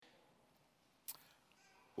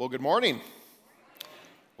Well, good morning.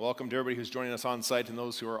 Welcome to everybody who's joining us on site and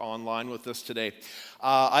those who are online with us today.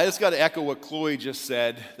 I just got to echo what Chloe just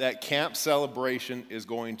said, that camp celebration is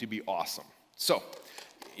going to be awesome. So,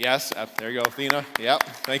 yes, there you go, Athena. Yep,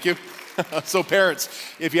 thank you. So parents,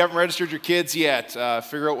 if you haven't registered your kids yet,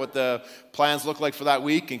 figure out what the plans look like for that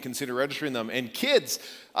week and consider registering them. And kids,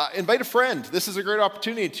 invite a friend. This is a great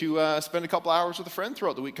opportunity to spend a couple hours with a friend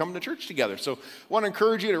throughout the week coming to church together. So I want to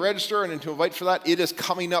encourage you to register and to invite for that. It is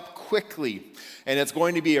coming up quickly, and it's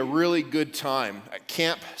going to be a really good time, a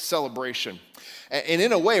camp celebration. And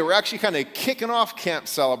in a way, we're actually kind of kicking off camp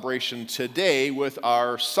celebration today with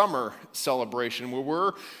our summer celebration, where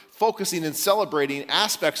we're focusing and celebrating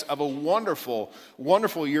aspects of a wonderful,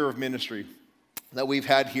 wonderful year of ministry that we've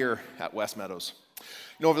had here at West Meadows.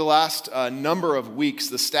 You know, over the last number of weeks,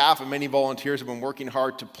 the staff and many volunteers have been working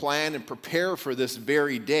hard to plan and prepare for this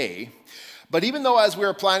very day. But even though as we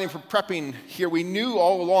were planning for prepping here, we knew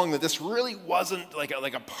all along that this really wasn't like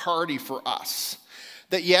a party for us.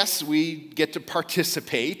 That yes, we get to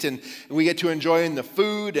participate and we get to enjoy the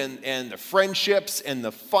food and the friendships and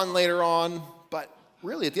the fun later on, but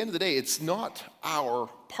really at the end of the day, it's not our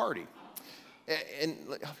party. And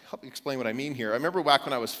I'll help you explain what I mean here. I remember back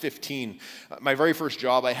when I was 15, my very first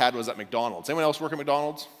job I had was at McDonald's. Anyone else work at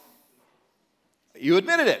McDonald's? You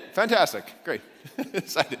admitted it. Fantastic. Great.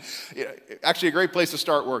 Actually a great place to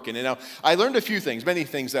start working. And now I learned a few things, many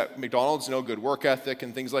things at McDonald's, good work ethic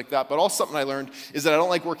and things like that. But also something I learned is that I don't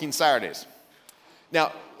like working Saturdays.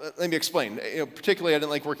 Now, let me explain. Particularly I didn't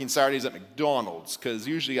like working Saturdays at McDonald's because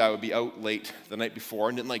usually I would be out late the night before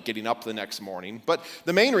and didn't like getting up the next morning. But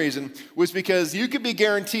the main reason was because you could be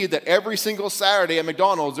guaranteed that every single Saturday at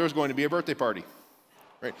McDonald's there's going to be a birthday party.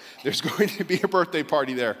 Right? There's going to be a birthday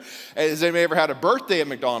party there. Has anybody ever had a birthday at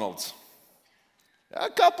McDonald's? A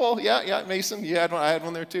couple, yeah. Mason, you had one. I had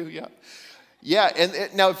one there too, yeah. Yeah,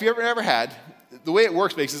 and now if you ever had, the way it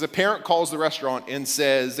works basically is a parent calls the restaurant and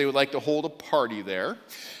says they would like to hold a party there.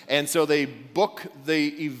 And so they book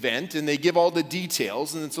the event and they give all the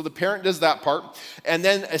details. And so the parent does that part. And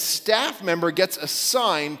then a staff member gets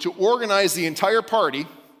assigned to organize the entire party.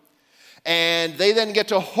 And they then get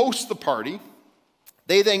to host the party.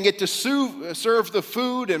 They then get to serve the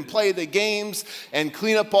food and play the games and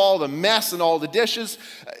clean up all the mess and all the dishes.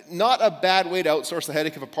 Not a bad way to outsource the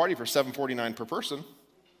headache of a party for $7.49 per person.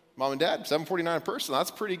 Mom and dad, $7.49 a person. That's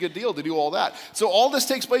a pretty good deal to do all that. So all this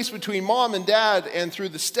takes place between mom and dad and through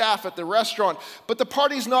the staff at the restaurant. But the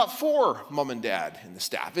party's not for mom and dad and the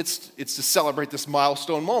staff. It's to celebrate this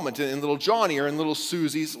milestone moment in little Johnny or in little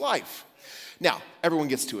Susie's life. Now, everyone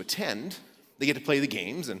gets to attend. They get to play the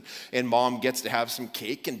games, and mom gets to have some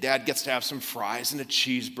cake, and dad gets to have some fries and a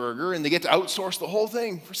cheeseburger, and they get to outsource the whole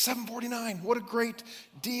thing for $7.49. What a great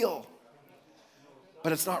deal.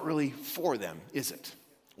 But it's not really for them, is it?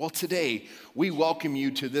 Well, today, we welcome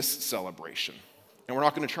you to this celebration, and we're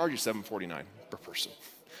not going to charge you $7.49 per person.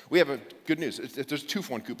 We have a good news. There's a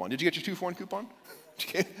 2-for-1 coupon. Did you get your 2-for-1 coupon?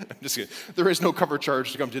 I'm just kidding. There is no cover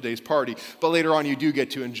charge to come to today's party, but later on, you do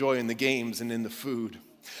get to enjoy in the games and in the food.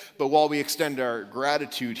 But while we extend our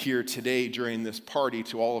gratitude here today during this party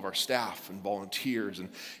to all of our staff and volunteers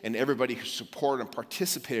and everybody who supported and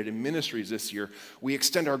participated in ministries this year, we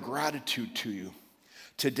extend our gratitude to you.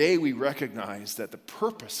 Today we recognize that the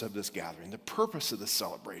purpose of this gathering, the purpose of this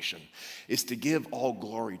celebration is to give all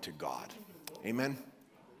glory to God. Amen?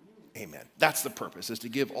 Amen. That's the purpose, is to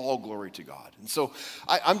give all glory to God. And so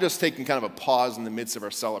I'm just taking kind of a pause in the midst of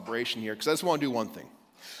our celebration here because I just want to do one thing.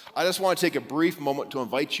 I just want to take a brief moment to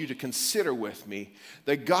invite you to consider with me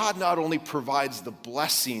that God not only provides the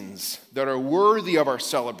blessings that are worthy of our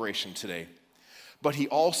celebration today, but he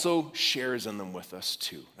also shares in them with us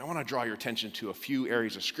too. I want to draw your attention to a few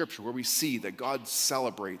areas of Scripture where we see that God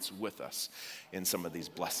celebrates with us in some of these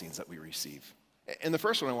blessings that we receive. And the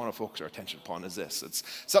first one I want to focus our attention upon is this. It's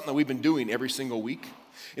something that we've been doing every single week.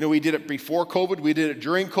 We did it before COVID, we did it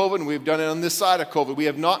during COVID, and we've done it on this side of COVID. We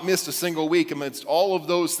have not missed a single week amidst all of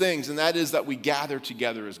those things, and that is that we gather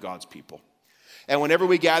together as God's people. And whenever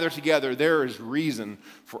we gather together, there is reason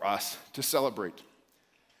for us to celebrate.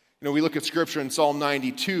 We look at Scripture in Psalm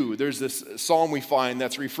 92. There's this psalm we find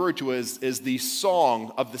that's referred to as the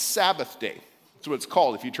song of the Sabbath day. That's what it's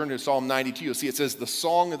called. If you turn to Psalm 92, you'll see it says the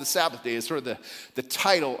song of the Sabbath day is sort of the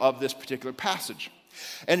title of this particular passage.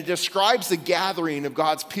 And it describes the gathering of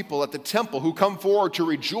God's people at the temple who come forward to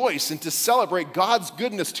rejoice and to celebrate God's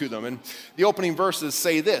goodness to them. And the opening verses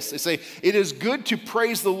say this. They say, "It is good to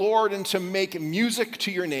praise the Lord and to make music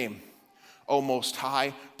to your name, O Most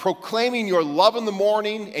High, proclaiming your love in the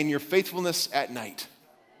morning and your faithfulness at night.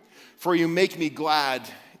 For you make me glad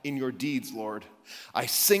in your deeds, Lord. I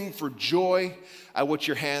sing for joy at what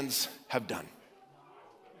your hands have done.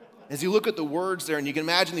 As you look at the words there, and you can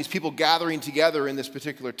imagine these people gathering together in this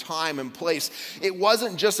particular time and place, it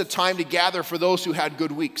wasn't just a time to gather for those who had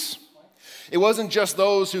good weeks. It wasn't just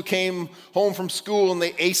those who came home from school and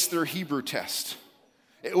they aced their Hebrew test.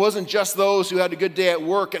 It wasn't just those who had a good day at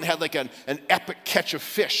work and had like an epic catch of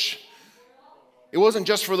fish. It wasn't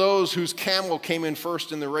just for those whose camel came in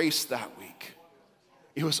first in the race that week.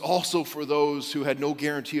 It was also for those who had no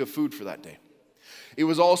guarantee of food for that day. It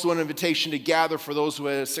was also an invitation to gather for those who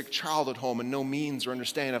had a sick child at home and no means or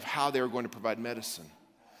understanding of how they were going to provide medicine.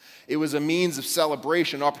 It was a means of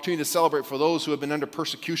celebration, an opportunity to celebrate for those who had been under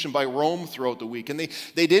persecution by Rome throughout the week. And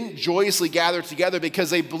they didn't joyously gather together because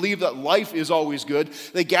they believed that life is always good.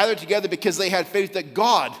 They gathered together because they had faith that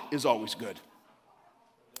God is always good.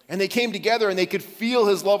 And they came together and they could feel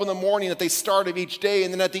his love in the morning at the start of each day.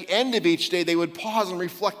 And then at the end of each day, they would pause and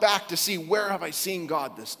reflect back to see, where have I seen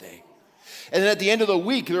God this day? And then at the end of the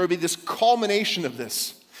week, there would be this culmination of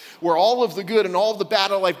this, where all of the good and all of the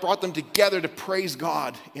bad of life brought them together to praise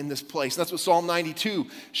God in this place. And that's what Psalm 92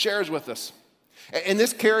 shares with us. And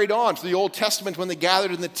this carried on to the Old Testament when they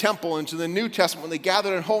gathered in the temple, and to the New Testament when they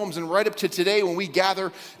gathered in homes, and right up to today when we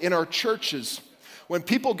gather in our churches. When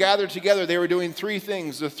people gathered together, they were doing three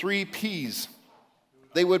things, the three P's.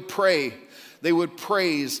 They would pray, they would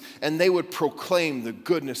praise, and they would proclaim the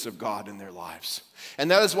goodness of God in their lives. And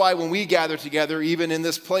that is why when we gather together, even in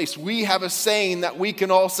this place, we have a saying that we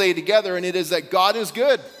can all say together, and it is that God is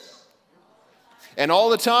good. And all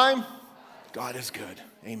the time, God is good.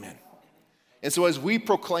 Amen. And so as we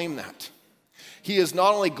proclaim that, he is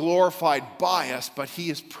not only glorified by us, but he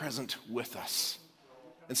is present with us.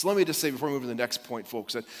 And so let me just say before we move to the next point,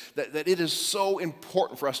 folks, that it is so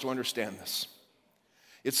important for us to understand this.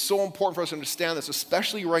 It's so important for us to understand this,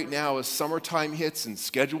 especially right now as summertime hits and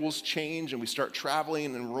schedules change and we start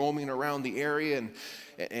traveling and roaming around the area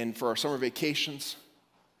and for our summer vacations.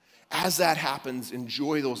 As that happens,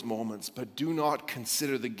 enjoy those moments, but do not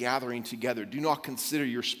consider the gathering together. Do not consider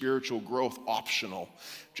your spiritual growth optional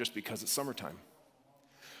just because it's summertime.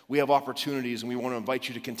 We have opportunities, and we want to invite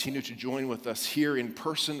you to continue to join with us here in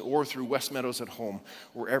person or through West Meadows at home,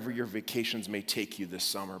 wherever your vacations may take you this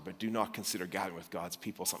summer. But do not consider gathering with God's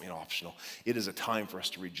people something optional. It is a time for us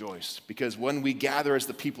to rejoice, because when we gather as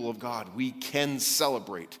the people of God, we can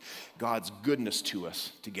celebrate God's goodness to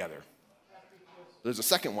us together. There's a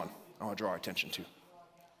second one I want to draw our attention to.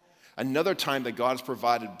 Another time that God has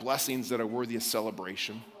provided blessings that are worthy of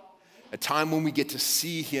celebration, a time when we get to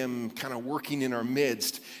see him kind of working in our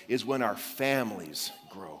midst, is when our families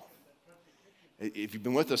grow. If you've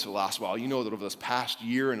been with us for the last while, you know that over this past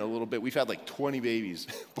year and a little bit, we've had like 20 babies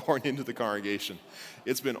born into the congregation.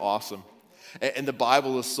 It's been awesome. And the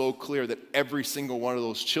Bible is so clear that every single one of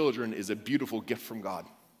those children is a beautiful gift from God.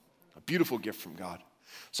 A beautiful gift from God.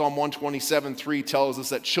 Psalm 127:3 tells us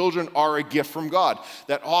that children are a gift from God,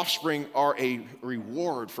 that offspring are a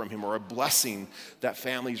reward from him, or a blessing that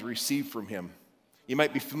families receive from him. You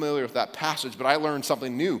might be familiar with that passage, but I learned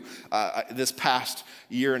something new this past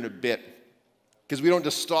year and a bit, because we don't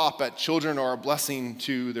just stop at children are a blessing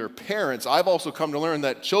to their parents. I've also come to learn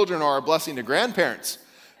that children are a blessing to grandparents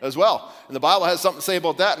as well. And the Bible has something to say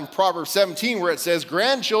about that in Proverbs 17, where it says,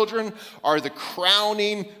 grandchildren are the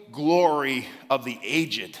crowning glory of the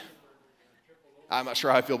aged. I'm not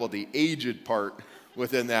sure how I feel about the aged part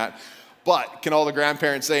within that, but can all the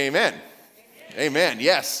grandparents say amen? Amen.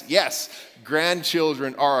 Yes, yes.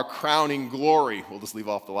 Grandchildren are a crowning glory. We'll just leave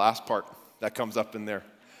off the last part. That comes up in there.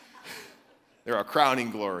 They're a crowning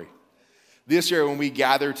glory. This year, when we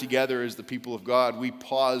gather together as the people of God, we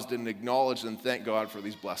paused and acknowledged and thanked God for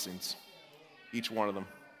these blessings, each one of them.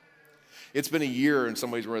 It's been a year in some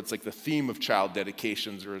ways where it's like the theme of child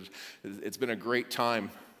dedications, or it's been a great time.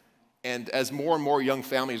 And as more and more young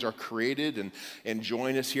families are created and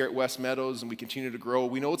join us here at West Meadows and we continue to grow,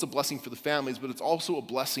 we know it's a blessing for the families, but it's also a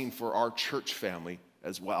blessing for our church family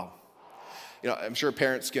as well. You know, I'm sure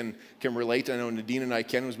parents can relate. I know Nadine and I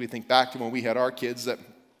can, as we think back to when we had our kids, that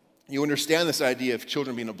you understand this idea of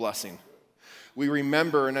children being a blessing. We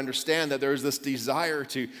remember and understand that there's this desire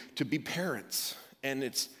to be parents, and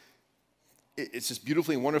it's just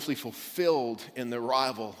beautifully and wonderfully fulfilled in the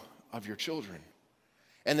arrival of your children.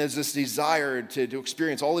 And there's this desire to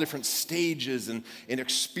experience all the different stages and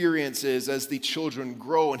experiences as the children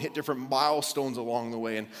grow and hit different milestones along the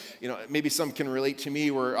way. And you know, maybe some can relate to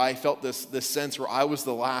me where I felt this sense where I was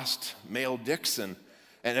the last male Dixon.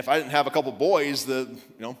 And if I didn't have a couple boys, the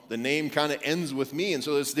name kind of ends with me. And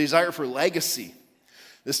so there's desire for legacy,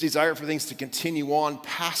 This desire for things to continue on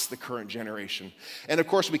past the current generation. And of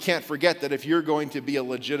course, we can't forget that if you're going to be a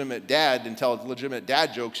legitimate dad and tell legitimate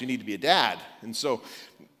dad jokes, you need to be a dad. And so,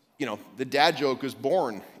 the dad joke is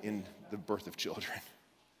born in the birth of children.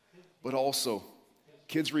 But also,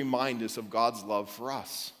 kids remind us of God's love for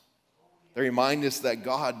us. They remind us that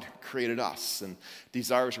God created us and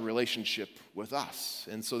desires a relationship with us.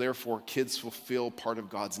 And so therefore, kids fulfill part of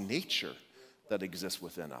God's nature that exists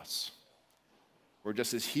within us. Where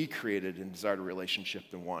just as he created and desired a relationship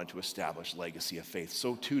and wanted to establish legacy of faith,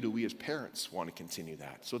 so too do we as parents want to continue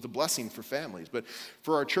that. So it's a blessing for families, but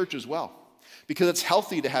for our church as well. Because it's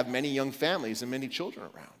healthy to have many young families and many children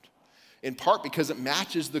around. In part because it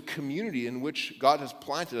matches the community in which God has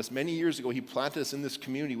planted us. Many years ago, he planted us in this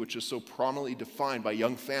community which is so prominently defined by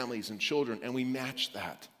young families and children, and we match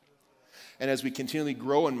that. And as we continually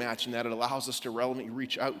grow in matching that, it allows us to relevantly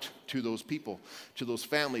reach out to those people, to those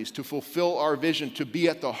families, to fulfill our vision, to be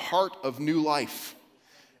at the heart of new life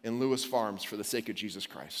in Lewis Farms for the sake of Jesus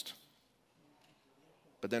Christ.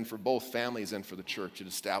 But then for both families and for the church, it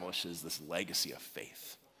establishes this legacy of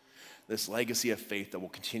faith. This legacy of faith that will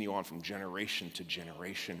continue on from generation to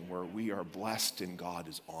generation, where we are blessed and God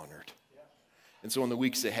is honored. And so in the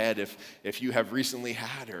weeks ahead, if you have recently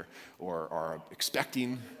had or are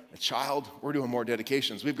expecting a child, we're doing more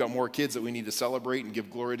dedications. We've got more kids that we need to celebrate and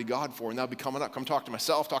give glory to God for, and that'll be coming up. Come talk to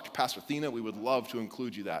myself, talk to Pastor Athena. We would love to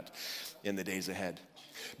include you that in the days ahead.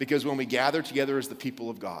 Because when we gather together as the people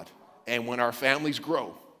of God, and when our families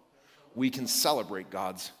grow, we can celebrate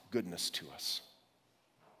God's goodness to us.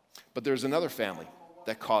 But there's another family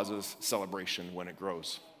that causes celebration when it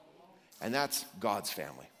grows, and that's God's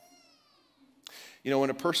family.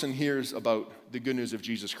 When a person hears about the good news of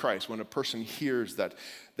Jesus Christ, when a person hears that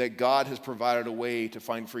God has provided a way to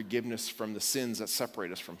find forgiveness from the sins that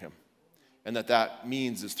separate us from him, and that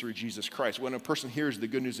means is through Jesus Christ. When a person hears the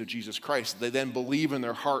good news of Jesus Christ, they then believe in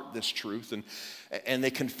their heart this truth, and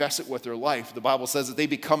they confess it with their life. The Bible says that they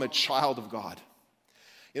become a child of God.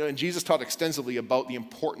 And Jesus taught extensively about the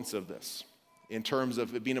importance of this, in terms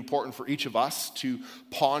of it being important for each of us to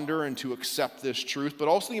ponder and to accept this truth, but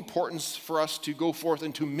also the importance for us to go forth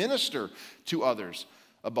and to minister to others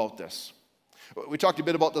about this. We talked a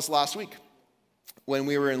bit about this last week when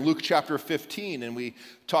we were in Luke chapter 15, and we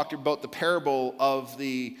talked about the parable of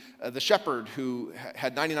the shepherd who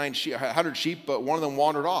had 100 sheep, but one of them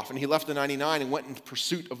wandered off, and he left the 99 and went in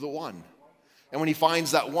pursuit of the one. And when he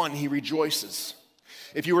finds that one, he rejoices.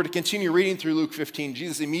 If you were to continue reading through Luke 15,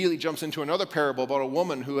 Jesus immediately jumps into another parable about a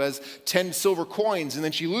woman who has 10 silver coins and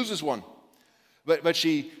then she loses one. But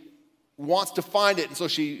she wants to find it, and so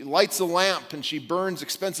she lights a lamp and she burns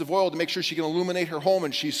expensive oil to make sure she can illuminate her home,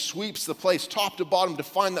 and she sweeps the place top to bottom to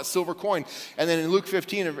find that silver coin. And then in Luke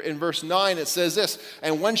 15, in verse 9, it says this,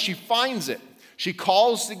 and when she finds it, she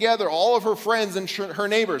calls together all of her friends and her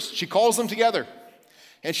neighbors. She calls them together,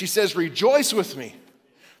 and she says, "Rejoice with me,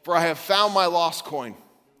 for I have found my lost coin."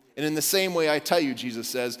 And in the same way, I tell you, Jesus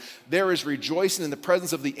says, there is rejoicing in the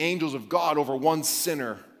presence of the angels of God over one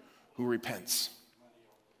sinner who repents.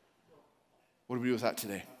 What do we do with that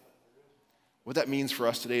today? What that means for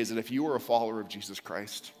us today is that if you are a follower of Jesus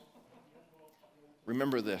Christ,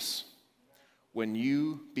 remember this. When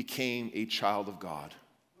you became a child of God,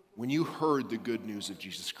 when you heard the good news of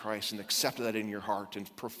Jesus Christ and accepted that in your heart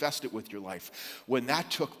and professed it with your life, when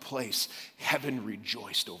that took place, heaven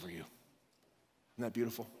rejoiced over you. Isn't that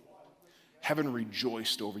beautiful? Heaven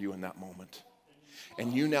rejoiced over you in that moment.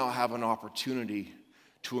 And you now have an opportunity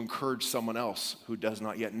to encourage someone else who does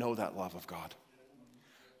not yet know that love of God.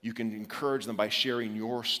 You can encourage them by sharing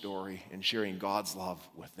your story and sharing God's love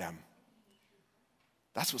with them.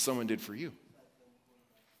 That's what someone did for you.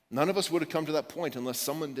 None of us would have come to that point unless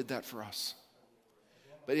someone did that for us.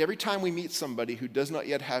 But every time we meet somebody who does not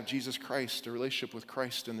yet have Jesus Christ, a relationship with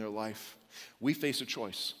Christ in their life, we face a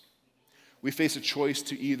choice. We face a choice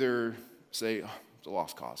to either say, oh, it's a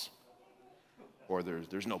lost cause, or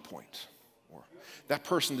there's no point, or that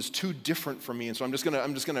person is too different from me, and so I'm just gonna,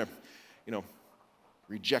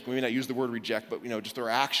 reject. We may not use the word reject, but just our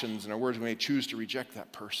actions and our words, we may choose to reject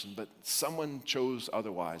that person. But someone chose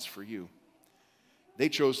otherwise for you. They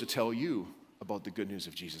chose to tell you about the good news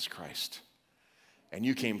of Jesus Christ, and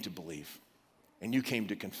you came to believe, and you came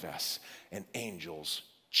to confess, and angels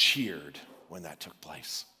cheered when that took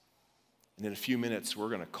place. And in a few minutes, we're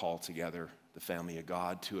going to call together the family of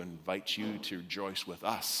God to invite you to rejoice with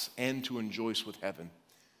us and to rejoice with heaven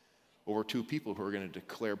over two people who are going to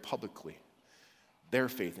declare publicly their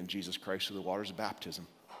faith in Jesus Christ through the waters of baptism.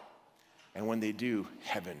 And when they do,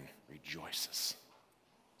 heaven rejoices.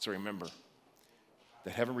 So remember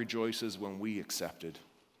that heaven rejoices when we accept it,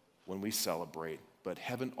 when we celebrate but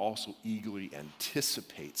heaven also eagerly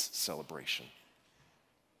anticipates celebration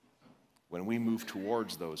when we move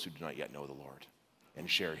towards those who do not yet know the Lord and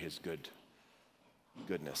share his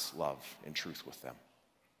goodness, love, and truth with them.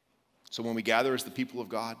 So when we gather as the people of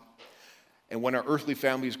God, and when our earthly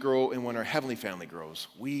families grow and when our heavenly family grows,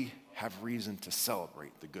 we have reason to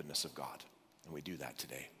celebrate the goodness of God. And we do that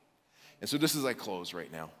today. And so just as I close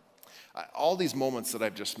right now, all these moments that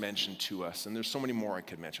I've just mentioned to us, and there's so many more I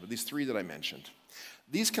could mention, but these three that I mentioned,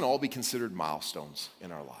 these can all be considered milestones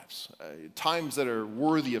in our lives, times that are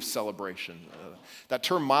worthy of celebration. That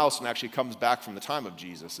term milestone actually comes back from the time of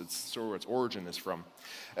Jesus. It's sort of where its origin is from.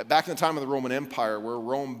 Back in the time of the Roman Empire, where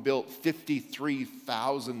Rome built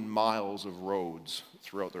 53,000 miles of roads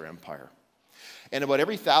throughout their empire. And about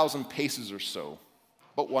every 1,000 paces or so,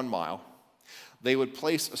 about 1 mile, they would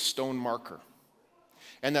place a stone marker.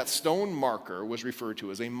 And that stone marker was referred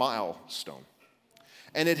to as a milestone.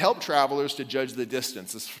 And it helped travelers to judge the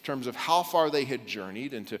distance in terms of how far they had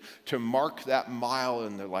journeyed and to mark that mile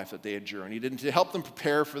in their life that they had journeyed and to help them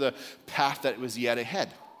prepare for the path that was yet ahead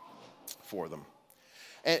for them.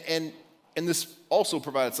 And this also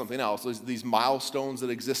provided something else. These milestones that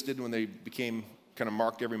existed when they became kind of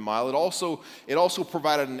marked every mile. It also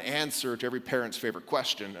provided an answer to every parent's favorite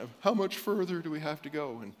question of how much further do we have to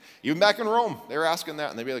go? And even back in Rome, they were asking that,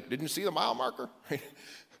 and they'd be like, didn't you see the mile marker?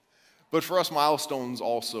 But for us, milestones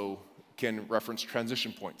also can reference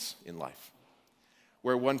transition points in life,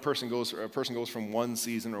 where a person goes from one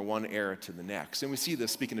season or one era to the next. And we see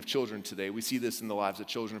this, speaking of children today, we see this in the lives of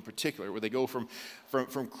children in particular, where they go from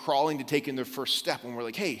crawling to taking their first step, and we're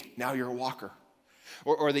like, hey, now you're a walker.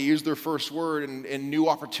 Or they use their first word, and new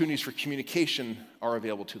opportunities for communication are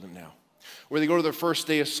available to them now. Or they go to their first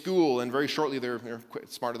day of school, and very shortly they're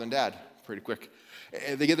smarter than dad, pretty quick.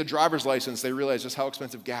 They get their driver's license, they realize just how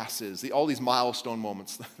expensive gas is, all these milestone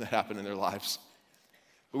moments that happen in their lives.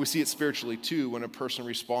 But we see it spiritually too when a person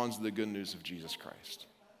responds to the good news of Jesus Christ.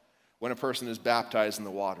 When a person is baptized in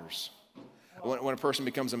the waters. When a person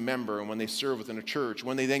becomes a member and when they serve within a church.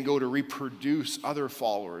 When they then go to reproduce other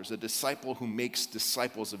followers, a disciple who makes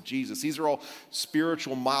disciples of Jesus. These are all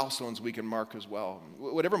spiritual milestones we can mark as well.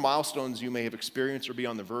 Whatever milestones you may have experienced or be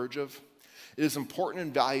on the verge of, it is important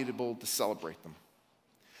and valuable to celebrate them.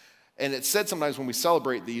 And it's said sometimes when we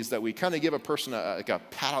celebrate these that we kind of give a person a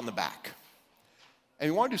pat on the back. And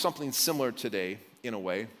we want to do something similar today in a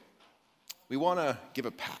way. We want to give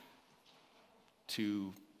a pat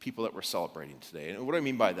to people that we're celebrating today. And what do I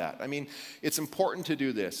mean by that? I mean, it's important to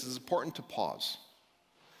do this. It's important to pause,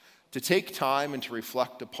 to take time and to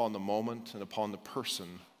reflect upon the moment and upon the person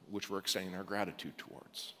which we're extending our gratitude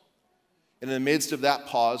towards. And in the midst of that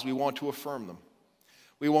pause, we want to affirm them.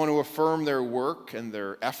 We want to affirm their work and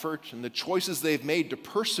their effort and the choices they've made to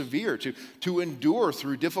persevere, to endure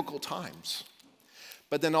through difficult times.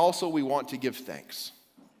 But then also we want to give thanks.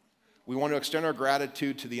 We want to extend our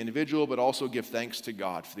gratitude to the individual, but also give thanks to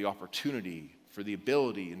God for the opportunity, for the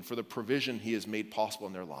ability, and for the provision he has made possible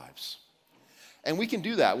in their lives. And we can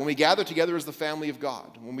do that when we gather together as the family of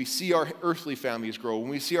God, when we see our earthly families grow, when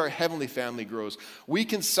we see our heavenly family grows, we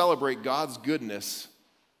can celebrate God's goodness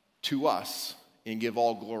to us and give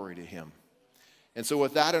all glory to him. And so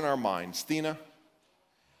with that in our minds, Thina,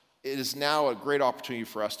 it is now a great opportunity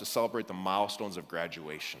for us to celebrate the milestones of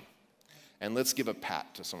graduation. And let's give a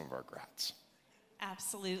pat to some of our grads.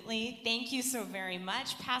 Absolutely. Thank you so very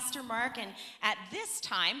much, Pastor Mark. And at this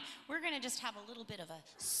time, we're going to just have a little bit of a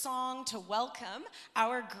song to welcome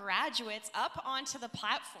our graduates up onto the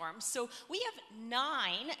platform. So we have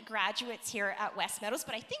 9 graduates here at West Meadows,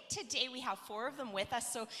 but I think today we have 4 of them with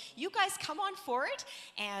us. So you guys come on forward,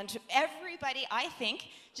 and everybody, I think,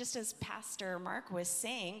 just as Pastor Mark was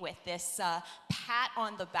saying with this pat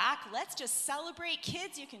on the back, let's just celebrate.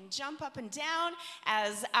 Kids, you can jump up and down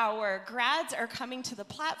as our grads are coming to the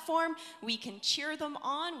platform. We can cheer them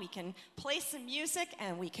on, we can play some music,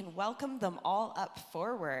 and we can welcome them all up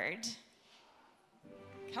forward.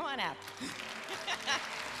 Come on up. That's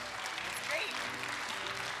great.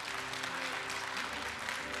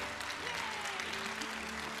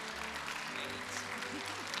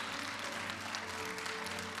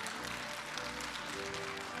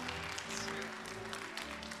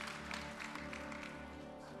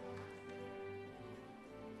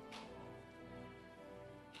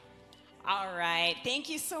 All right, thank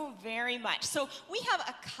you so very much. So we have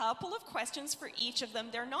a couple of questions for each of them.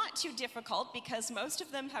 They're not too difficult because most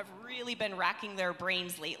of them have really been racking their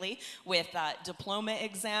brains lately with diploma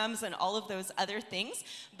exams and all of those other things.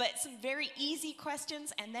 But some very easy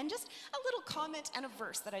questions, and then just a little comment and a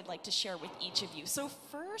verse that I'd like to share with each of you. So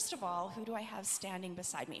first of all, who do I have standing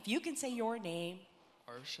beside me? If you can say your name.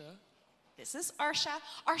 Arsha. This is Arsha.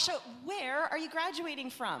 Arsha, where are you graduating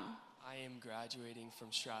from? I am graduating from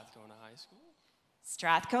Strathcona High School.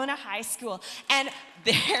 Strathcona High School. And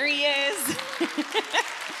there he is.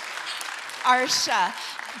 Arsha,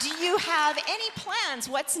 do you have any plans?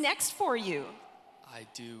 What's next for you? I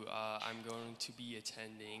do. I'm going to be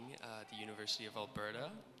attending the University of Alberta.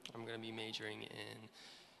 I'm going to be majoring in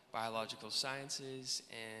biological sciences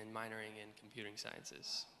and minoring in computing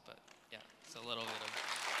sciences. But yeah, it's a little bit of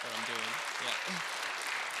what I'm doing. Yeah.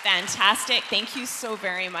 Fantastic. Thank you so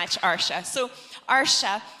very much, Arsha. So,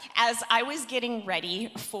 Arsha, as I was getting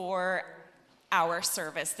ready for our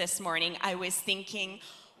service this morning, I was thinking,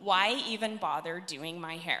 why even bother doing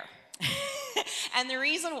my hair? And the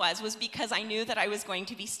reason was because I knew that I was going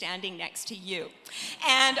to be standing next to you.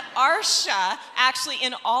 And Arsha, actually,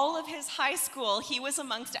 in all of his high school, he was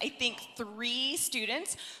amongst, I think, 3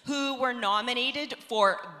 students who were nominated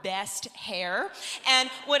for best hair. And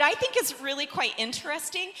what I think is really quite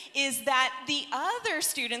interesting is that the other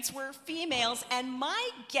students were females, and my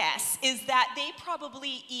guess is that they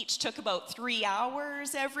probably each took about 3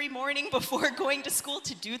 hours every morning before going to school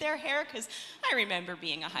to do their hair, because I remember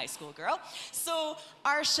being a high school girl. So,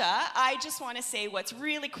 Arsha, I just want to say what's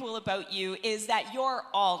really cool about you is that you're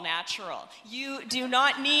all natural. You do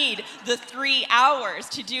not need the 3 hours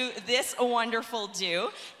to do this wonderful do.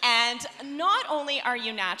 And not only are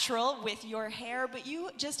you natural with your hair, but you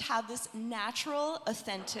just have this natural,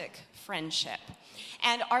 authentic friendship.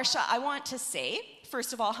 And Arsha, I want to say,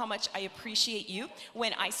 first of all, how much I appreciate you.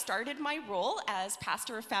 When I started my role as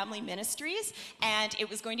pastor of family ministries, and it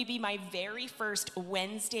was going to be my very first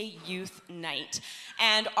Wednesday youth night.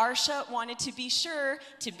 And Arsha wanted to be sure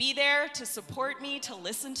to be there, to support me, to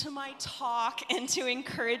listen to my talk, and to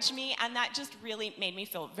encourage me. And that just really made me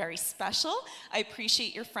feel very special. I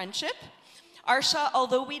appreciate your friendship. Arsha,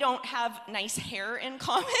 although we don't have nice hair in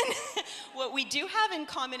common, what we do have in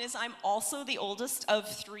common is I'm also the oldest of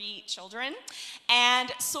 3 children.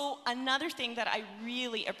 And so another thing that I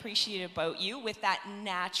really appreciate about you with that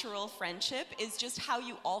natural friendship is just how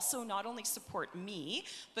you also not only support me,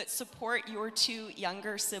 but support your 2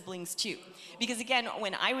 younger siblings too. Because again,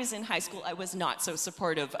 when I was in high school, I was not so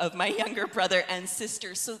supportive of my younger brother and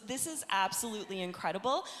sister. So this is absolutely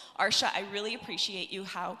incredible. Arsha, I really appreciate you,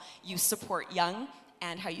 how you support young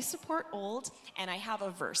and how you support old, and I have a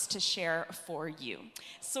verse to share for you.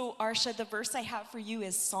 So Arsha, the verse I have for you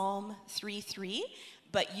is Psalm 3:3.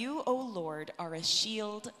 But you, O Lord, are a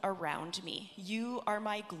shield around me. You are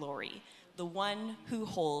my glory, the one who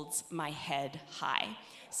holds my head high.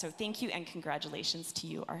 So thank you and congratulations to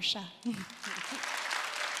you, Arsha.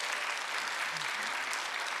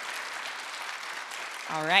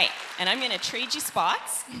 All right, and I'm gonna trade you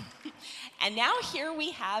spots. And now here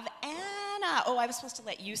we have Anna. Oh, I was supposed to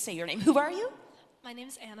let you say your name. Who are you? My name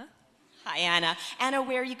is Anna. Hi, Anna. Anna,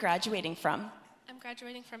 where are you graduating from? I'm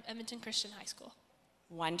graduating from Edmonton Christian High School.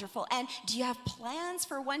 Wonderful. And do you have plans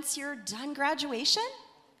for once you're done graduation?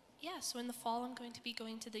 Yeah, so in the fall I'm going to be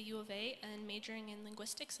going to the U of A and majoring in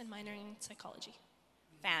linguistics and minoring in psychology.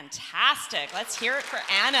 Fantastic. Let's hear it for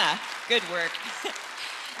Anna. Good work.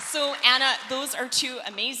 So Anna, those are 2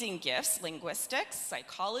 amazing gifts, linguistics,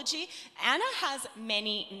 psychology. Anna has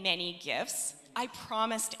many, many gifts. I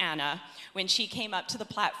promised Anna when she came up to the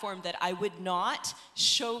platform that I would not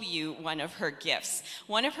show you one of her gifts.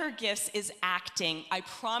 One of her gifts is acting. I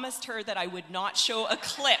promised her that I would not show a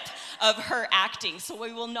clip of her acting, so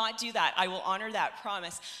we will not do that. I will honor that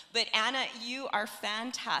promise. But Anna, you are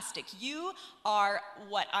fantastic. You are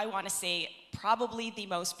what I want to say probably the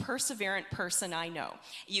most perseverant person I know.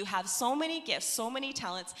 You have so many gifts, so many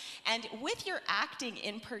talents, and with your acting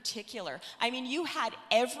in particular, I mean, you had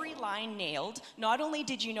every line nailed. Not only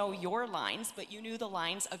did you know your lines, but you knew the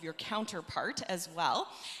lines of your counterpart as well.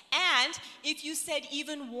 And if you said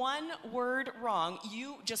even one word wrong,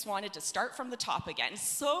 you just wanted to start from the top again.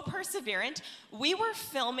 So perseverant. We were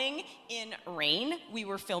filming in rain, we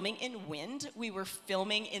were filming in wind, we were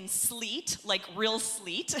filming in sleet, like real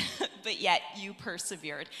sleet, but yet you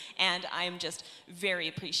persevered. And I'm just very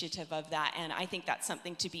appreciative of that. And I think that's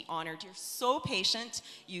something to be honored. You're so patient.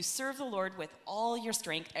 You serve the Lord with all your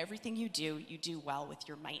strength. Everything you do well with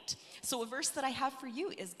your might. So a verse that I have for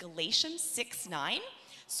you is Galatians 6:9.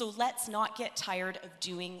 So let's not get tired of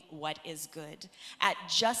doing what is good. At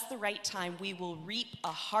just the right time, we will reap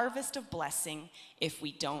a harvest of blessing if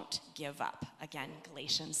we don't give up. Again,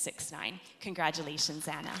 Galatians 6:9. Congratulations,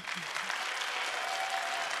 Anna.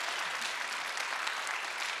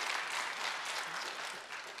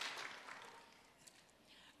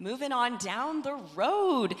 Moving on down the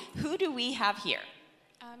road, who do we have here?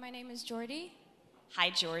 My name is Jordy. Hi,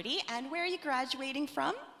 Jordy. And where are you graduating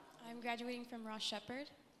from? I'm graduating from Ross Shepherd.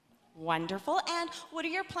 Wonderful. And what are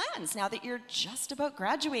your plans now that you're just about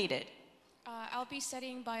graduated? I'll be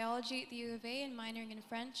studying biology at the U of A and minoring in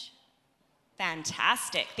French.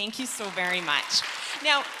 Fantastic. Thank you so very much.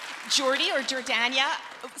 Now, Jordy or Jordania,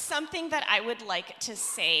 something that I would like to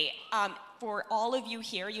say for all of you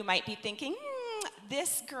here, you might be thinking,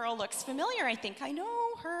 this girl looks familiar. I think I know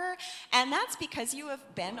her. And that's because you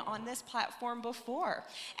have been on this platform before.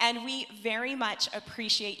 And we very much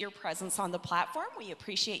appreciate your presence on the platform. We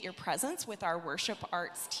appreciate your presence with our worship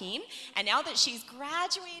arts team. And now that she's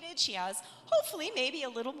graduated, she has hopefully maybe a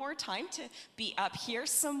little more time to be up here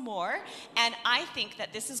some more. And I think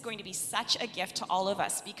that this is going to be such a gift to all of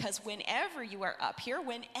us, because whenever you are up here,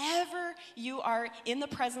 whenever you are in the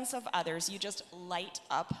presence of others, you just light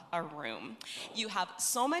up a room. You have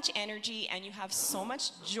so much energy and you have so much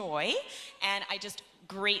joy, and I just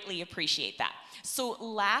greatly appreciate that. So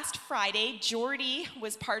last Friday, Jordy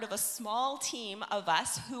was part of a small team of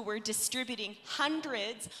us who were distributing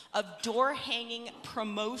hundreds of door-hanging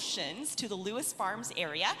promotions to the Lewis Farms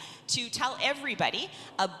area to tell everybody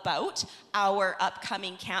about our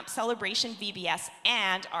upcoming camp celebration, VBS,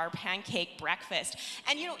 and our pancake breakfast.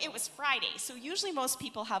 And you know, it was Friday, so usually most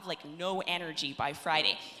people have like no energy by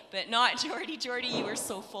Friday, but not Jordy. Jordy, you were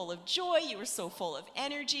so full of joy, you were so full of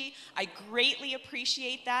energy. I greatly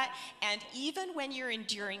appreciate that. And even when you're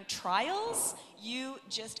enduring trials, you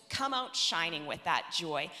just come out shining with that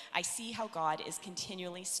joy. I see how God is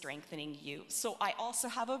continually strengthening you. So I also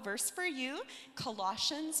have a verse for you,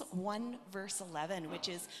 Colossians 1 verse 11, which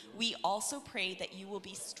is, we also pray that you will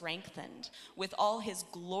be strengthened with all his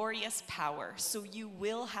glorious power, so you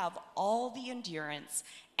will have all the endurance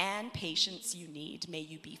and patience you need. May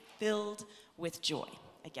you be filled with joy.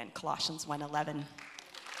 Again, Colossians 1:11.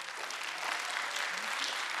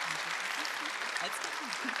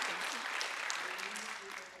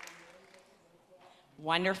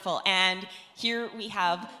 Wonderful. And here we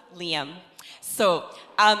have Liam. So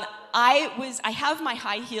I have my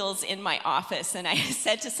high heels in my office, and I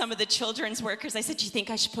said to some of the children's workers, I said, do you think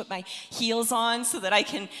I should put my heels on so that I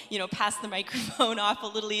can, you know, pass the microphone off a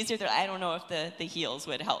little easier? I don't know if the heels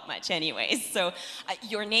would help much anyways. So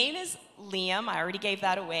your name is Liam. I already gave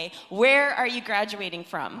that away. Where are you graduating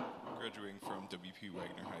from? Graduating from W.P.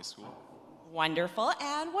 Wagner High School. Wonderful.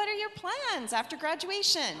 And what are your plans after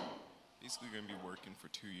graduation? Basically going to be working for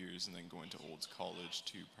 2 years and then going to Olds College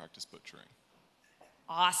to practice butchering.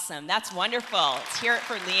 Awesome. That's wonderful. Let's hear it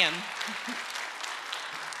for Liam.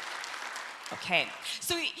 Okay,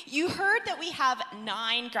 so you heard that we have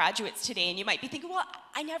 9 graduates today, and you might be thinking, well,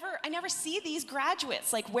 I never see these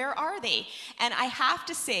graduates. Like, where are they? And I have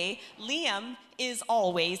to say, Liam is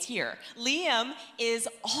always here. Liam is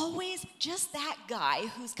always just that guy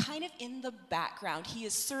who's kind of in the background. He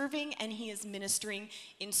is serving and he is ministering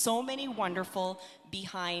in so many wonderful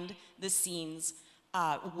behind-the-scenes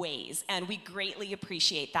ways, and we greatly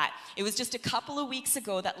appreciate that. It was just a couple of weeks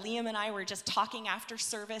ago that Liam and I were just talking after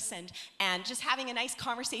service and just having a nice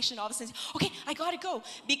conversation. All of a sudden, okay, I gotta go,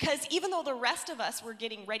 because even though the rest of us were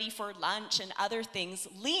getting ready for lunch and other things,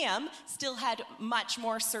 Liam still had much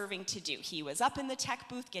more serving to do. He was up in the tech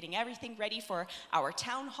booth getting everything ready for our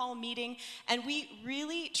town hall meeting, and we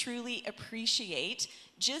really, truly appreciate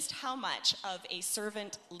just how much of a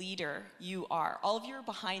servant leader you are. All of your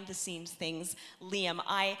behind the scenes things, Liam,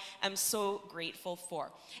 I am so grateful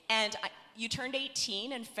for. And you turned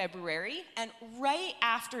 18 in February, and right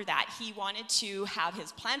after that, he wanted to have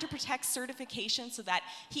his Plan to Protect certification so that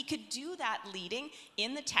he could do that leading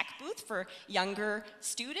in the tech booth for younger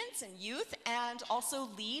students and youth, and also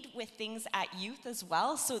lead with things at youth as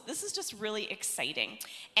well. So this is just really exciting.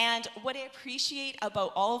 And what I appreciate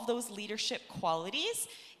about all of those leadership qualities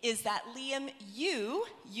is that, Liam, you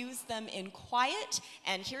use them in quiet,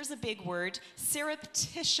 and here's a big word,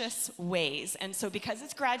 surreptitious ways. And so because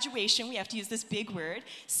it's graduation, we have to use this big word,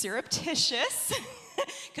 surreptitious,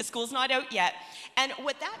 because school's not out yet. And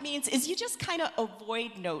what that means is you just kind of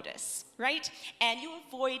avoid notice, right? And you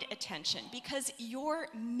avoid attention, because your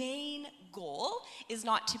main goal is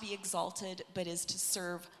not to be exalted, but is to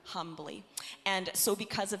serve humbly. And so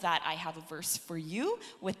because of that, I have a verse for you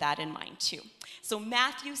with that in mind too. So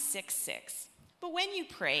Matthew 6:6. But when you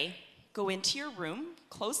pray, go into your room,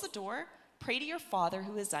 close the door, pray to your Father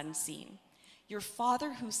who is unseen. Your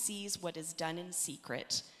Father who sees what is done in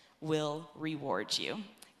secret will reward you.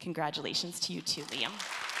 Congratulations to you too, Liam.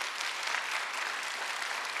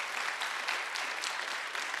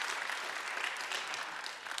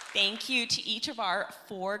 Thank you to each of our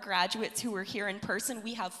 4 graduates who were here in person.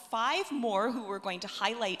 We have 5 more who we're going to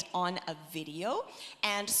highlight on a video.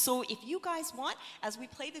 And so if you guys want, as we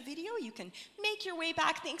play the video, you can make your way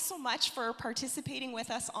back. Thanks so much for participating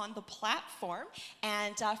with us on the platform.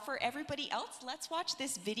 And for everybody else, let's watch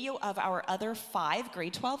this video of our other 5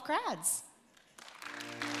 grade 12 grads.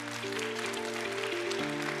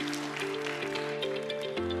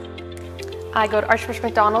 I go to Archbishop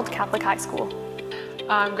MacDonald Catholic High School.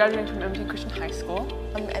 I'm graduating from Edmonton Christian High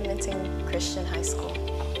School. I'm Edmonton Christian High School.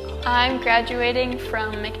 I'm graduating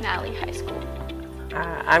from McNally High School.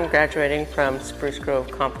 I'm graduating from Spruce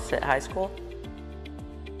Grove Composite High School.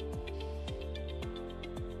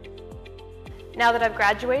 Now that I've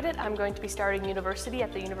graduated, I'm going to be starting university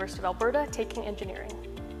at the University of Alberta, taking engineering.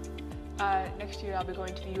 Next year I'll be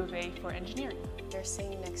going to the U of A for engineering.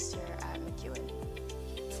 Nursing next year at MacEwan.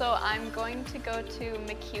 So I'm going to go to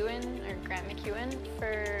MacEwan, or Grant MacEwan,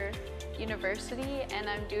 for university, and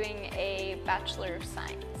I'm doing a Bachelor of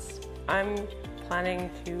Science. I'm planning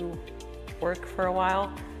to work for a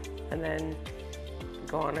while and then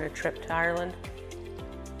go on a trip to Ireland.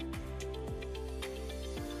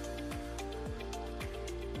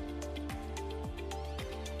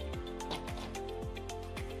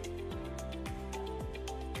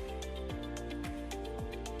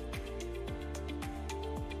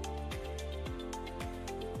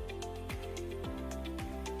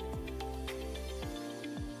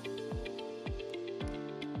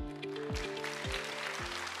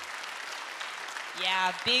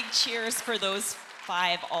 Yeah, big cheers for those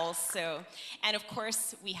 5 also. And of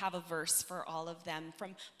course, we have a verse for all of them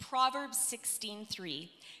from Proverbs 16:3.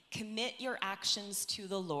 Commit your actions to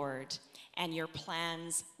the Lord, and your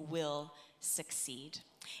plans will succeed.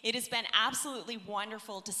 It has been absolutely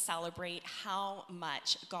wonderful to celebrate how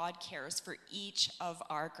much God cares for each of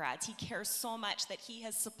our grads. He cares so much that he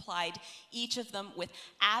has supplied each of them with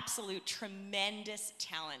absolute tremendous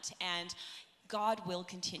talent, and God will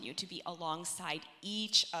continue to be alongside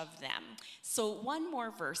each of them. So one more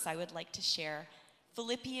verse I would like to share.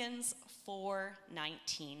 Philippians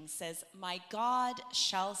 4:19 says, "My God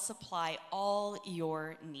shall supply all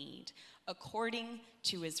your need according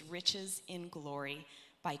to his riches in glory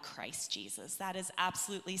by Christ Jesus." That is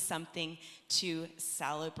absolutely something to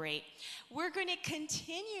celebrate. We're going to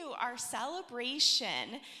continue our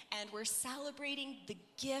celebration, and we're celebrating the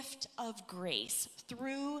gift of grace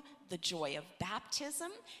through the joy of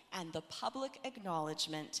baptism and the public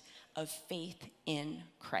acknowledgement of faith in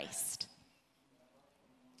Christ.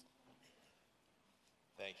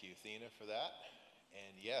 Thank you, Athena, for that.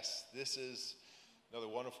 And yes, this is another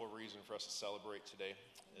wonderful reason for us to celebrate today,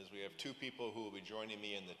 is we have 2 people who will be joining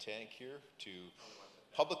me in the tank here to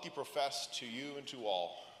publicly profess to you and to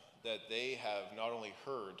all that they have not only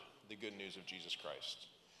heard the good news of Jesus Christ,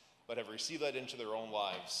 but have received that into their own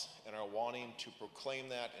lives and are wanting to proclaim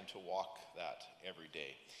that and to walk that every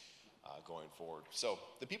day going forward. So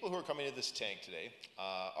the people who are coming into this tank today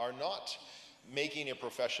are not making a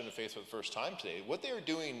profession of faith for the first time today. What they are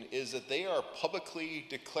doing is that they are publicly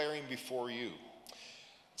declaring before you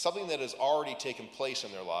something that has already taken place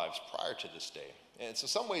in their lives prior to this day. And so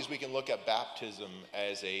some ways we can look at baptism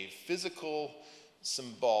as a physical,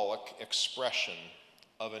 symbolic expression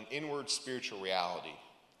of an inward spiritual reality,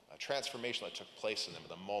 a transformation that took place in them at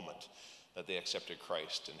the moment that they accepted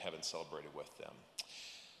Christ and heaven celebrated with them.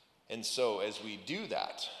 And so as we do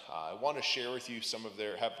that, I want to share with you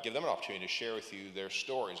give them an opportunity to share with you their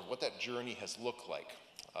stories of what that journey has looked like,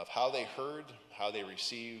 of how they heard, how they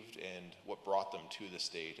received, and what brought them to this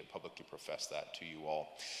day to publicly profess that to you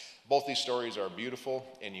all. Both these stories are beautiful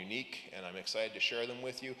and unique, and I'm excited to share them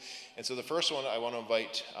with you. And so the first one, I want to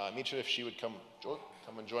invite Mitra, if she would come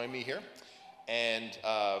and join me here. And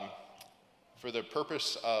for the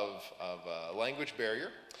purpose of language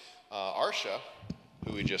barrier, Arsha,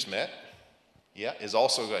 who we just met, is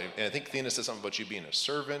also going, and I think Athena said something about you being a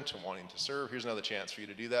servant and wanting to serve. Here's another chance for you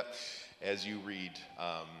to do that as you read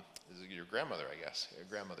your grandmother, I guess, your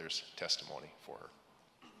grandmother's testimony for her.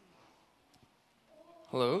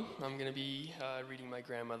 Hello, I'm going to be reading my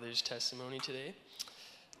grandmother's testimony today.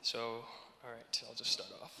 So, all right, I'll just start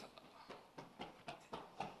off.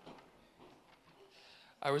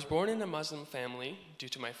 I was born in a Muslim family. Due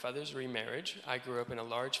to my father's remarriage, I grew up in a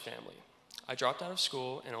large family. I dropped out of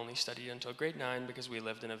school and only studied until grade 9 because we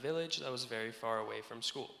lived in a village that was very far away from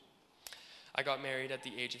school. I got married at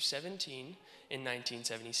the age of 17 in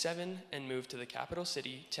 1977 and moved to the capital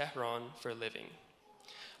city, Tehran, for a living.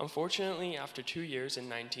 Unfortunately, after 2 years in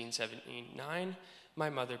 1979, my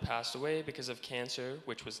mother passed away because of cancer,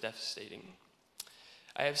 which was devastating.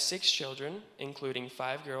 I have 6 children, including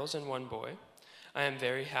 5 girls and 1 boy. I am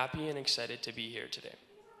very happy and excited to be here today.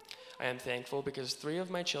 I am thankful because 3 of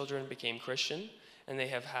my children became Christian and they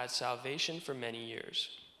have had salvation for many years.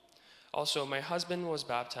 Also, my husband was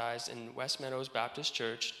baptized in West Meadows Baptist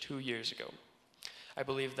Church 2 years ago. I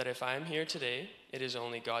believe that if I am here today, it is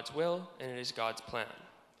only God's will and it is God's plan.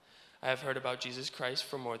 I have heard about Jesus Christ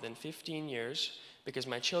for more than 15 years because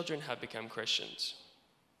my children have become Christians.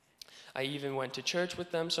 I even went to church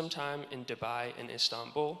with them sometime in Dubai and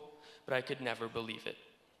Istanbul, but I could never believe it.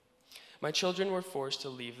 My children were forced to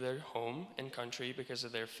leave their home and country because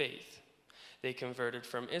of their faith. They converted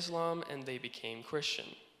from Islam and they became Christian.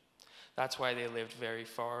 That's why they lived very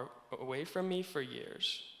far away from me for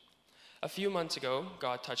years. A few months ago,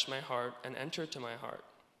 God touched my heart and entered to my heart.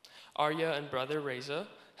 Arya and brother Reza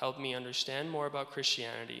helped me understand more about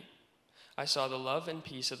Christianity. I saw the love and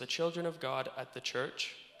peace of the children of God at the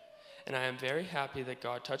church, and I am very happy that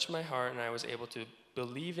God touched my heart and I was able to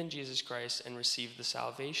believe in Jesus Christ and receive the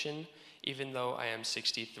salvation, even though I am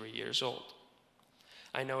 63 years old.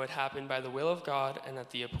 I know it happened by the will of God and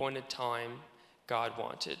at the appointed time God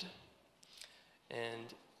wanted.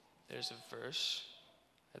 And there's a verse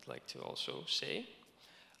I'd like to also say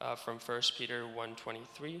from 1 Peter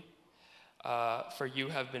 1:23. For you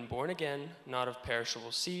have been born again, not of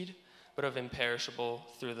perishable seed, but of imperishable,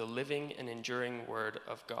 through the living and enduring word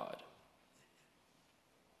of God.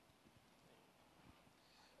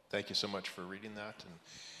 Thank you so much for reading that,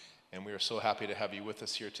 and we are so happy to have you with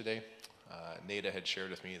us here today. Nada had shared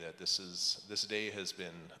with me that this day has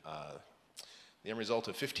been the end result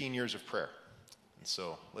of 15 years of prayer. And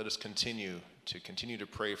so let us continue to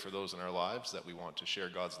pray for those in our lives that we want to share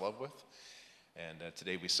God's love with. And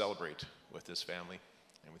today we celebrate with this family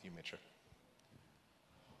and with you, Mitra.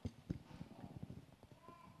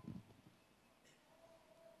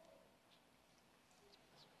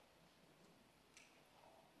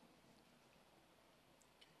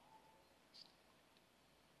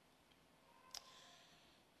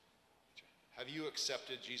 Have you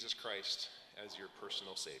accepted Jesus Christ as your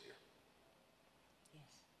personal Savior? Yes.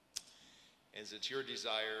 Is it your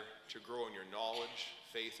desire to grow in your knowledge,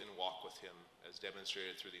 faith, and walk with Him as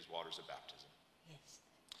demonstrated through these waters of baptism? Yes.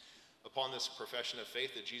 Upon this profession of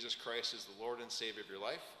faith that Jesus Christ is the Lord and Savior of your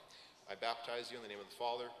life, I baptize you in the name of the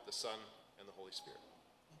Father, the Son, and the Holy Spirit.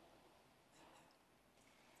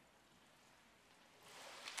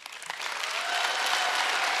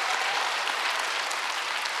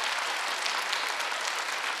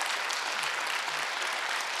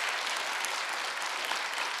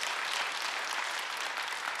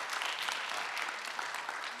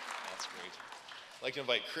 I'd like to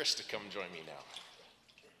invite Chris to come join me now.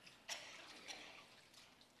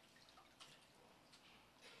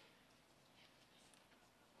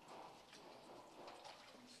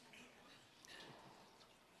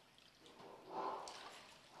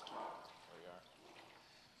 There we are.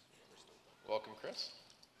 Welcome, Chris.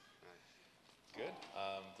 Good.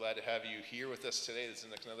 Glad to have you here with us today. This is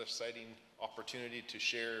another exciting opportunity to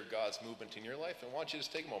share God's movement in your life. And I want you to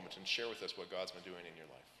just take a moment and share with us what God's been doing in your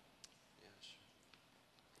life.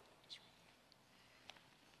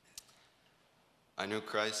 I knew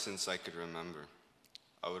Christ since I could remember.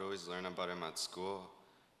 I would always learn about Him at school,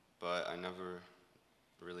 but I never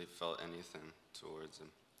really felt anything towards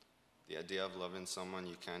Him. The idea of loving someone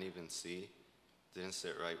you can't even see didn't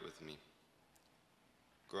sit right with me.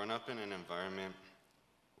 Growing up in an environment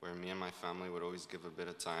where me and my family would always give a bit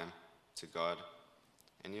of time to God,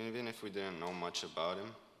 and even if we didn't know much about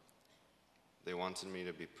Him, they wanted me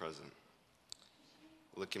to be present.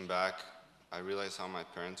 Looking back, I realized how my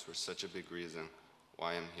parents were such a big reason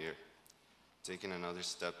why I'm here, taking another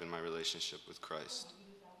step in my relationship with Christ.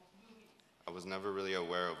 I was never really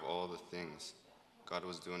aware of all the things God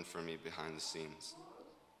was doing for me behind the scenes,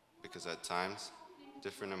 because at times,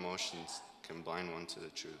 different emotions can blind one to the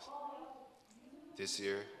truth. This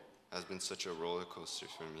year has been such a roller coaster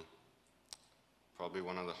for me, probably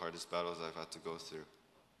one of the hardest battles I've had to go through,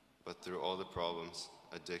 but through all the problems,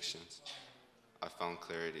 addictions, I found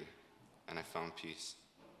clarity and I found peace.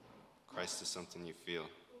 Christ is something you feel.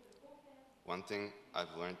 One thing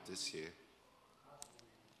I've learned this year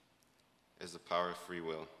is the power of free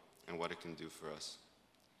will and what it can do for us.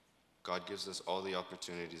 God gives us all the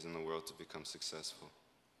opportunities in the world to become successful,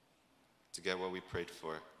 to get what we prayed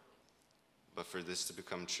for. But for this to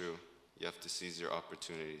become true, you have to seize your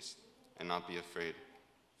opportunities and not be afraid,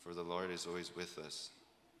 for the Lord is always with us.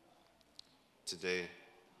 Today,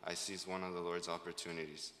 I seized one of the Lord's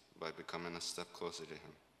opportunities by becoming a step closer to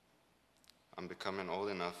Him. I'm becoming old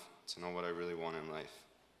enough to know what I really want in life.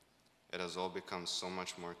 It has all become so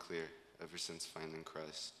much more clear ever since finding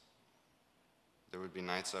Christ. There would be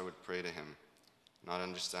nights I would pray to Him, not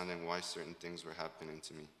understanding why certain things were happening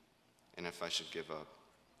to me, and if I should give up.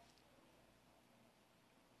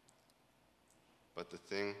 But the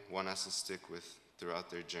thing one has to stick with throughout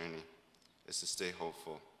their journey is to stay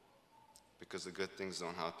hopeful, because the good things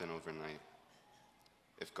don't happen overnight.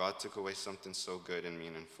 If God took away something so good and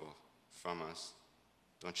meaningful from us,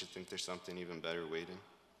 don't you think there's something even better waiting?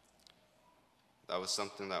 That was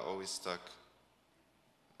something that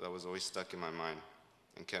was always stuck in my mind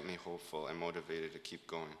and kept me hopeful and motivated to keep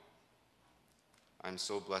going. I'm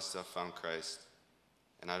so blessed to have found Christ,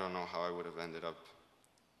 and I don't know how I would have ended up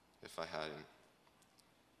if I hadn't.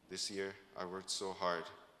 This year, I worked so hard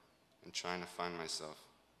in trying to find myself,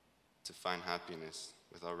 to find happiness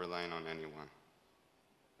without relying on anyone.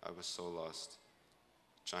 I was so lost,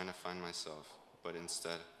 trying to find myself, but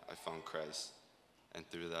instead I found Christ, and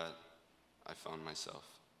through that, I found myself.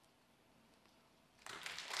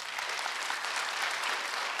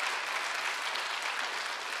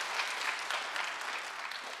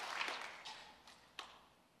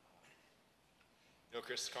 You know,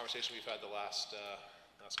 Chris, the conversation we've had the last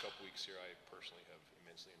couple weeks here, I personally have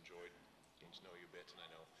immensely enjoyed getting to know you a bit, and I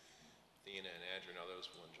know Thena and Andrew and others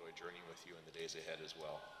will enjoy journeying with you in the days ahead as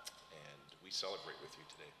well. And we celebrate with you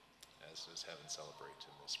today, as does heaven celebrate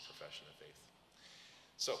in this profession of faith.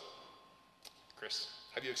 So, Chris,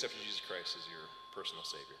 have you accepted Jesus Christ as your personal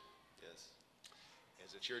Savior? Yes.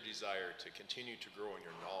 Is it your desire to continue to grow in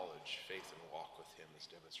your knowledge, faith, and walk with Him as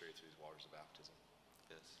demonstrated through these waters of baptism?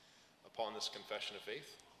 Yes. Upon this confession of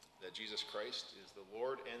faith, that Jesus Christ is the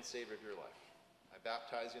Lord and Savior of your life, I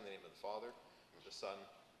baptize you in the name of the Father, the Son,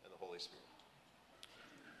 and the Holy Spirit.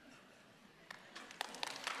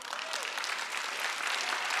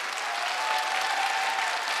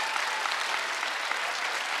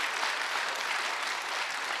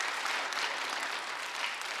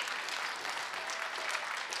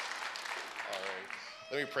 All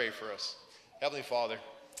right, let me pray for us. Heavenly Father,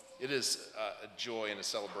 it is a joy and a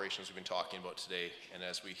celebration as we've been talking about today, and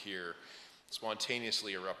as we hear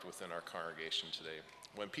spontaneously erupt within our congregation today.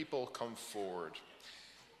 When people come forward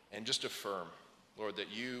and just affirm, Lord,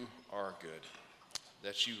 that you are good,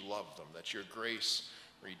 that you love them, that your grace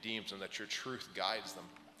redeems them, that your truth guides them.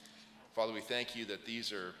 Father, we thank you that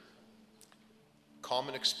these are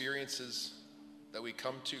common experiences that we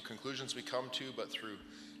come to, conclusions we come to, but through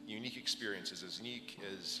unique experiences, as unique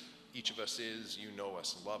as each of us is, you know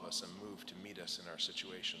us and love us and move to meet us in our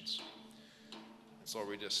situations. And so, Lord,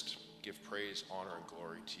 we just give praise, honor, and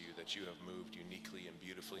glory to you that you have moved uniquely and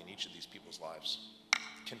beautifully in each of these people's lives.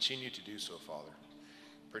 Continue to do so, Father.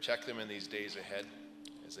 Protect them in these days ahead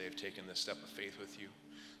as they have taken this step of faith with you.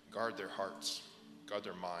 Guard their hearts, guard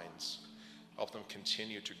their minds. Help them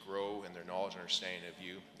continue to grow in their knowledge and understanding of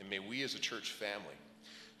you. And may we as a church family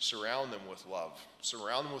surround them with love,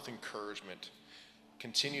 surround them with encouragement,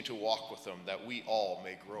 continue to walk with them that we all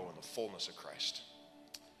may grow in the fullness of Christ.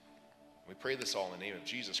 We pray this all in the name of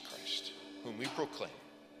Jesus Christ, whom we proclaim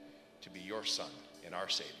to be your Son and our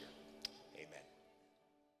Savior.